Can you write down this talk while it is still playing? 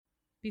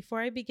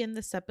Before I begin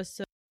this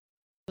episode,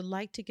 I would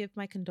like to give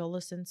my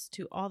condolences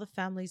to all the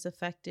families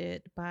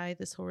affected by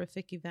this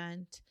horrific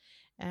event.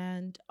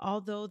 And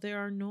although there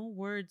are no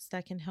words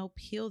that can help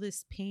heal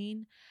this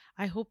pain,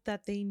 I hope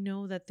that they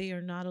know that they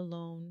are not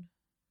alone.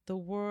 The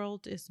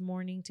world is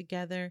mourning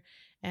together,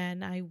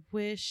 and I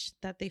wish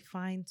that they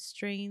find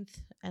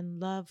strength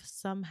and love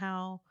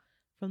somehow.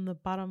 From the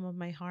bottom of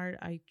my heart,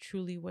 I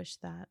truly wish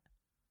that.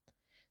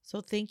 So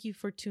thank you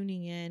for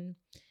tuning in.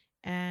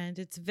 And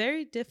it's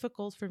very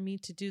difficult for me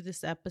to do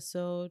this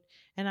episode.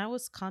 And I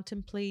was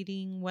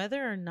contemplating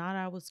whether or not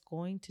I was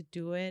going to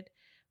do it.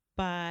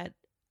 But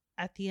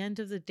at the end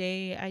of the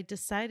day, I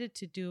decided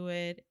to do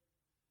it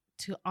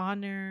to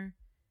honor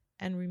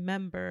and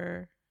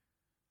remember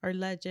our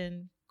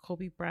legend,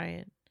 Kobe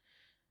Bryant.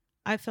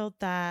 I felt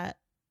that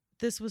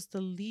this was the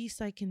least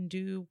I can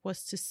do,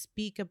 was to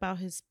speak about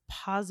his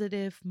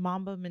positive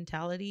Mamba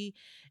mentality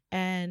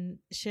and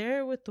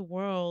share it with the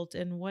world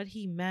and what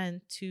he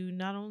meant to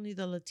not only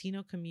the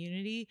Latino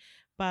community,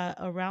 but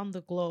around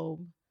the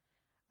globe.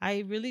 I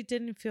really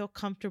didn't feel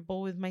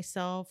comfortable with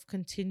myself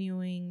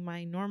continuing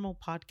my normal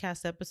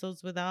podcast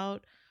episodes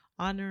without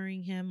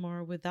honoring him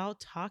or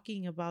without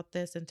talking about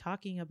this and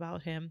talking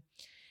about him.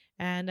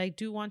 And I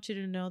do want you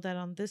to know that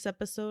on this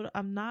episode,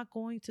 I'm not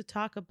going to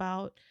talk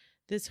about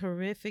this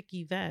horrific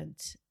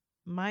event.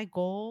 My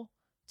goal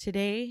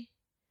today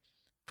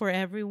for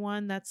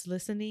everyone that's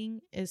listening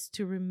is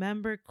to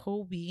remember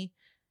Kobe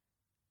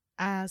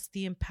as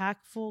the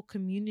impactful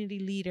community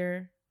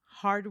leader,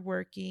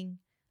 hardworking,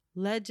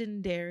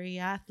 legendary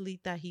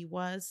athlete that he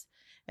was,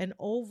 and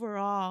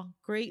overall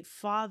great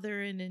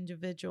father and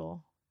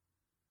individual.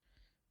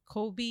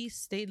 Kobe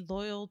stayed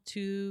loyal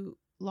to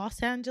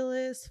Los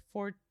Angeles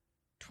for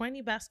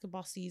 20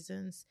 basketball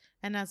seasons.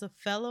 And as a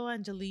fellow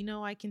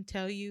Angelino, I can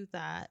tell you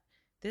that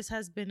this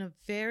has been a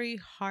very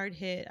hard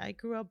hit. I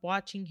grew up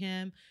watching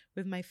him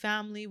with my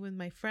family, with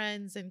my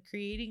friends, and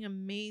creating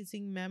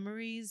amazing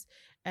memories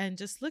and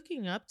just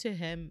looking up to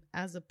him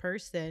as a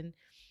person.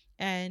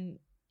 And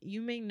you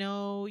may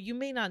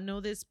not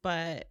know this,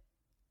 but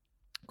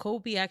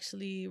Kobe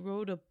actually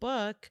wrote a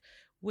book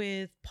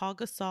with Paul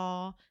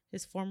Gasol,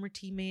 his former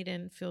teammate,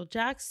 and Phil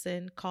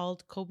Jackson,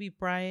 called Kobe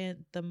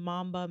Bryant, The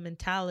Mamba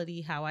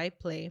Mentality, How I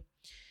Play.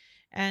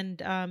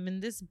 And in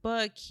this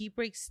book, he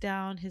breaks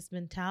down his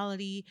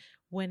mentality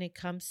when it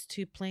comes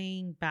to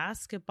playing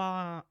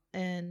basketball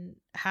and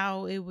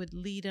how it would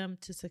lead him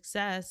to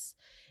success.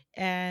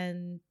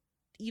 And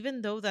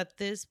even though that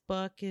this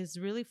book is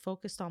really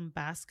focused on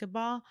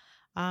basketball,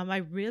 I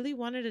really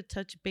wanted to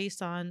touch base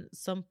on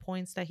some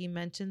points that he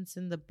mentions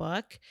in the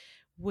book,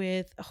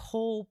 with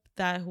hope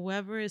that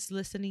whoever is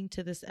listening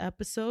to this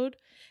episode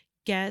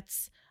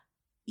gets,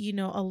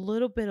 a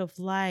little bit of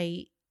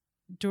light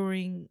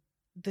during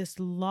this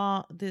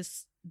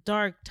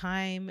dark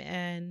time.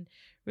 And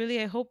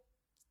really, I hope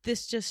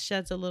this just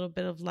sheds a little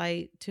bit of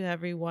light to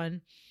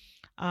everyone.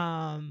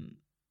 And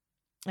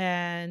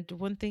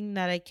one thing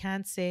that I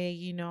can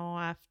say,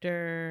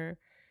 after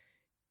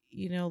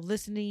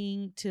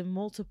listening to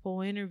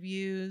multiple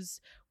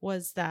interviews,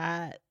 was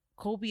that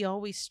Kobe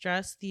always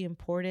stressed the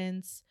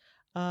importance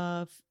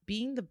of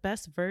being the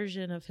best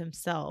version of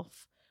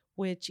himself,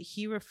 which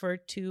he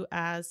referred to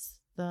as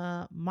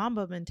the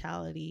Mamba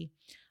mentality.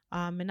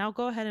 And I'll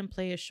go ahead and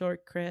play a short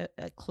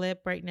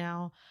clip right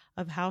now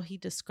of how he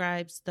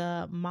describes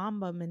the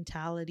Mamba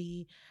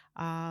mentality,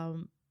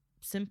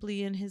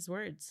 simply in his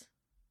words.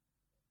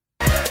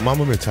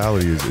 Mamba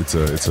mentality is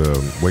it's a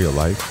way of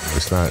life.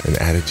 It's not an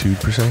attitude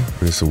per se,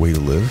 but it's a way to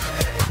live,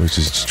 which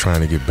is just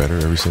trying to get better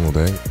every single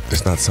day.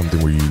 It's not something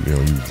where you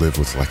live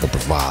with like a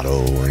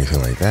bravado or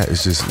anything like that.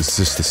 It's just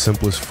the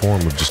simplest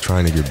form of just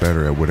trying to get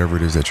better at whatever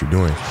it is that you're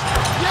doing.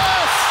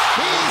 Yes,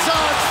 he's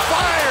on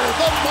fire,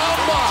 the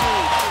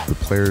Mamba. The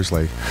players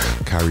like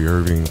Kyrie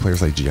Irving,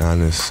 players like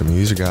Giannis,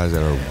 these are guys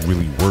that are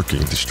really working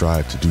to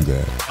strive to do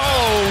that.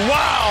 Oh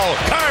wow,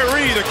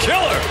 Kyrie the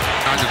killer.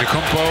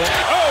 Antetokounmpo.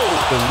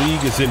 The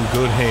league is in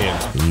good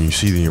hands. And you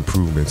see the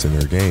improvements in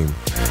their game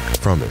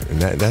from it.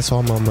 And that's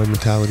all my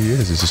mentality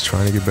is. It's just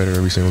trying to get better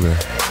every single day.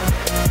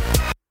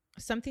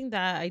 Something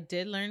that I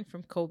did learn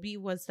from Kobe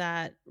was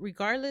that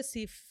regardless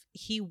if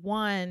he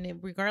won,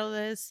 if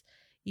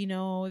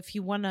he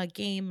won a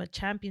game, a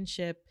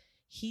championship,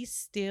 he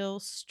still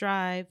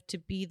strived to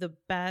be the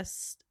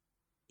best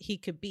he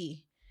could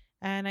be.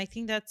 And I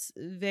think that's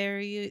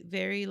very,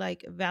 very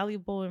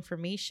valuable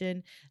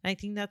information. And I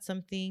think that's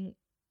something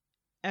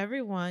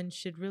everyone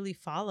should really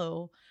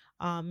follow,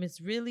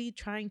 is really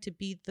trying to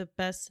be the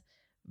best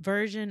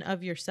version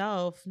of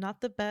yourself,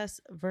 not the best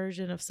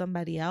version of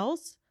somebody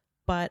else,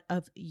 but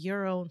of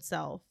your own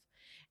self.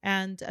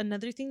 And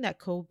another thing that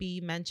Kobe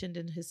mentioned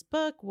in his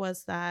book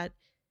was that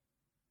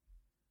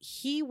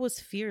he was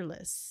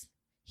fearless.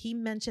 He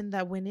mentioned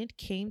that when it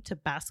came to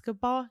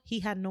basketball, he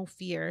had no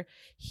fear.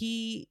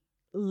 He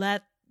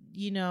let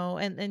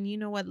and you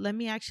know what, let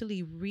me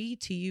actually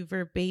read to you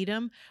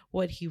verbatim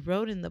what he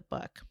wrote in the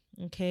book.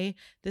 Okay,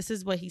 this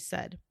is what he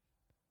said.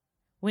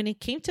 When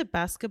it came to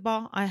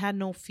basketball, I had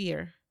no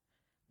fear.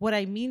 What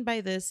I mean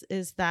by this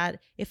is that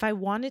if I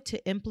wanted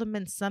to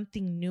implement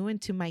something new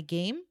into my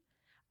game,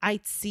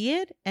 I'd see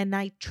it and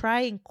I'd try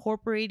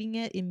incorporating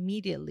it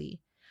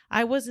immediately.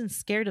 I wasn't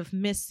scared of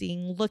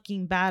missing,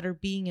 looking bad, or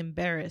being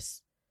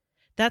embarrassed.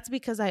 That's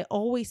because I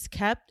always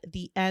kept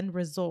the end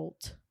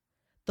result,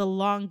 the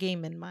long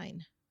game in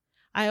mind.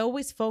 I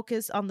always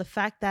focused on the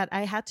fact that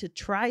I had to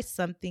try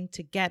something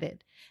to get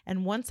it.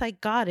 And once I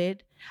got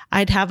it,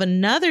 I'd have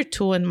another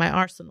tool in my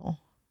arsenal.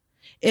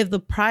 If the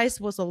prize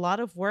was a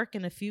lot of work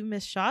and a few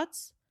missed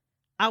shots,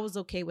 I was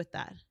okay with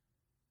that.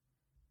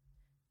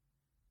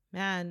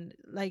 Man,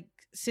 like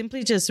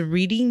simply just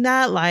reading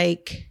that,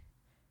 like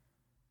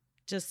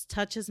just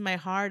touches my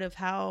heart of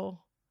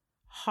how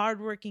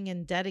hardworking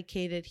and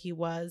dedicated he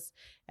was.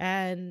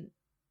 And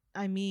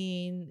I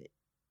mean,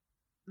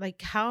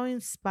 like how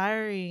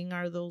inspiring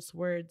are those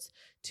words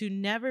to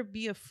never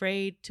be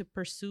afraid to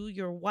pursue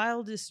your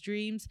wildest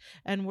dreams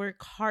and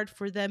work hard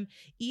for them,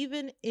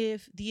 even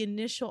if the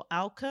initial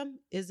outcome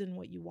isn't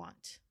what you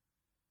want.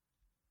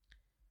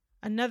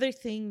 Another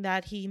thing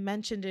that he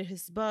mentioned in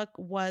his book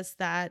was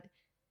that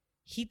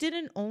he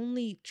didn't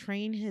only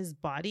train his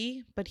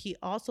body, but he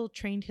also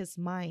trained his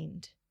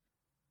mind.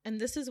 And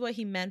this is what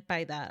he meant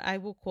by that. I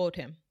will quote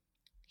him.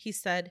 He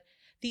said,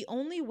 "The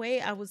only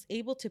way I was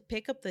able to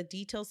pick up the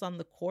details on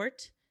the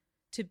court,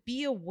 to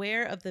be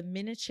aware of the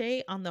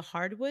minutiae on the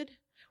hardwood,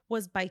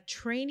 was by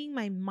training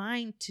my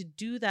mind to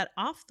do that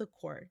off the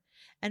court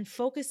and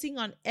focusing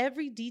on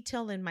every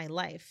detail in my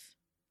life.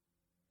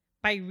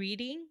 By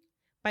reading,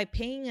 by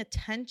paying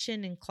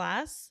attention in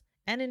class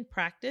and in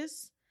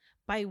practice,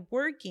 by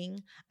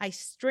working, I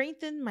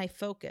strengthened my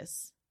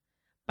focus.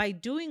 By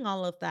doing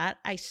all of that,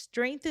 I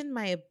strengthened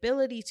my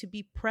ability to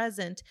be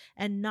present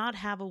and not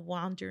have a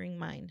wandering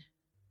mind."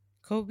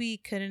 Kobe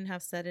couldn't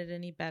have said it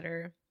any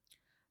better.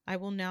 I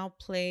will now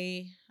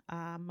play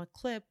a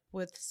clip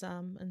with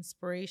some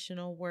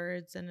inspirational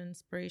words and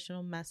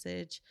inspirational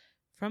message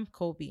from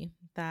Kobe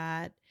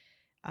that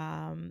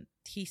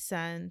he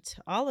sent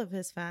all of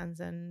his fans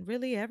and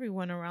really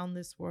everyone around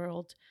this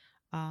world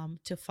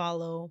to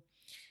follow.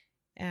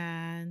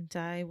 And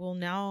I will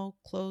now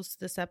close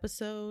this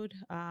episode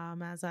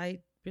as I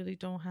really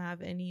don't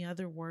have any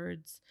other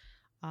words.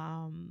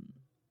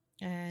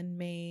 And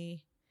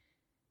may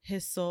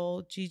his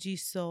soul,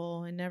 Gigi's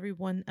soul, and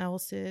everyone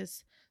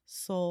else's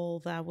soul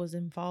that was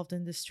involved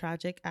in this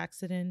tragic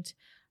accident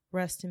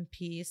rest in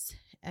peace.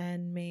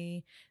 And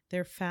may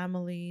their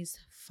families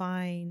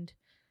find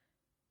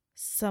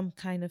some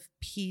kind of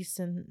peace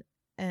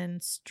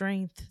and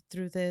strength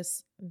through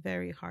this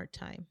very hard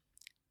time.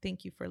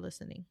 Thank you for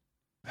listening.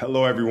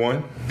 Hello,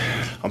 everyone.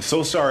 I'm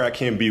so sorry I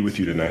can't be with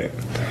you tonight.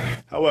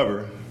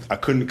 However, I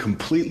couldn't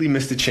completely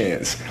miss the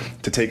chance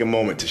to take a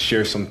moment to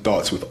share some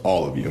thoughts with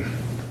all of you.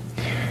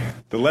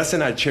 The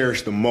lesson I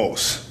cherish the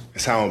most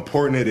is how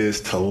important it is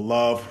to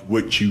love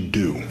what you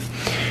do.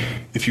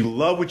 If you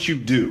love what you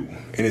do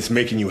and it's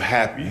making you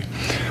happy,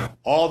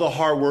 all the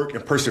hard work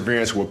and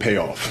perseverance will pay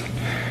off.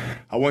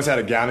 I once had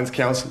a guidance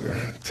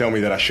counselor tell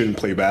me that I shouldn't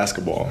play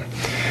basketball,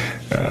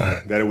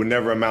 that it would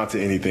never amount to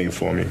anything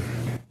for me.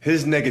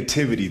 His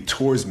negativity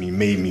towards me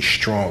made me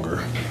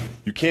stronger.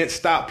 You can't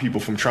stop people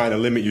from trying to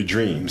limit your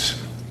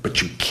dreams,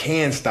 but you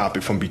can stop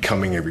it from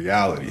becoming a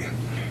reality.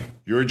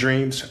 Your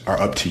dreams are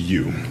up to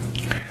you.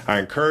 I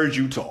encourage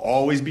you to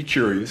always be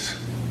curious,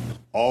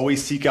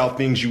 always seek out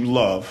things you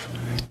love,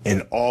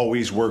 and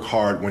always work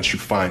hard once you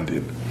find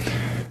it.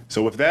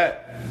 So with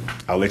that,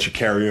 I'll let you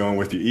carry on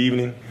with your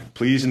evening.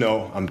 Please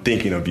know I'm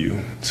thinking of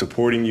you,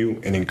 supporting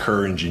you, and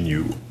encouraging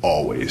you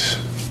always.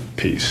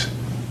 Peace.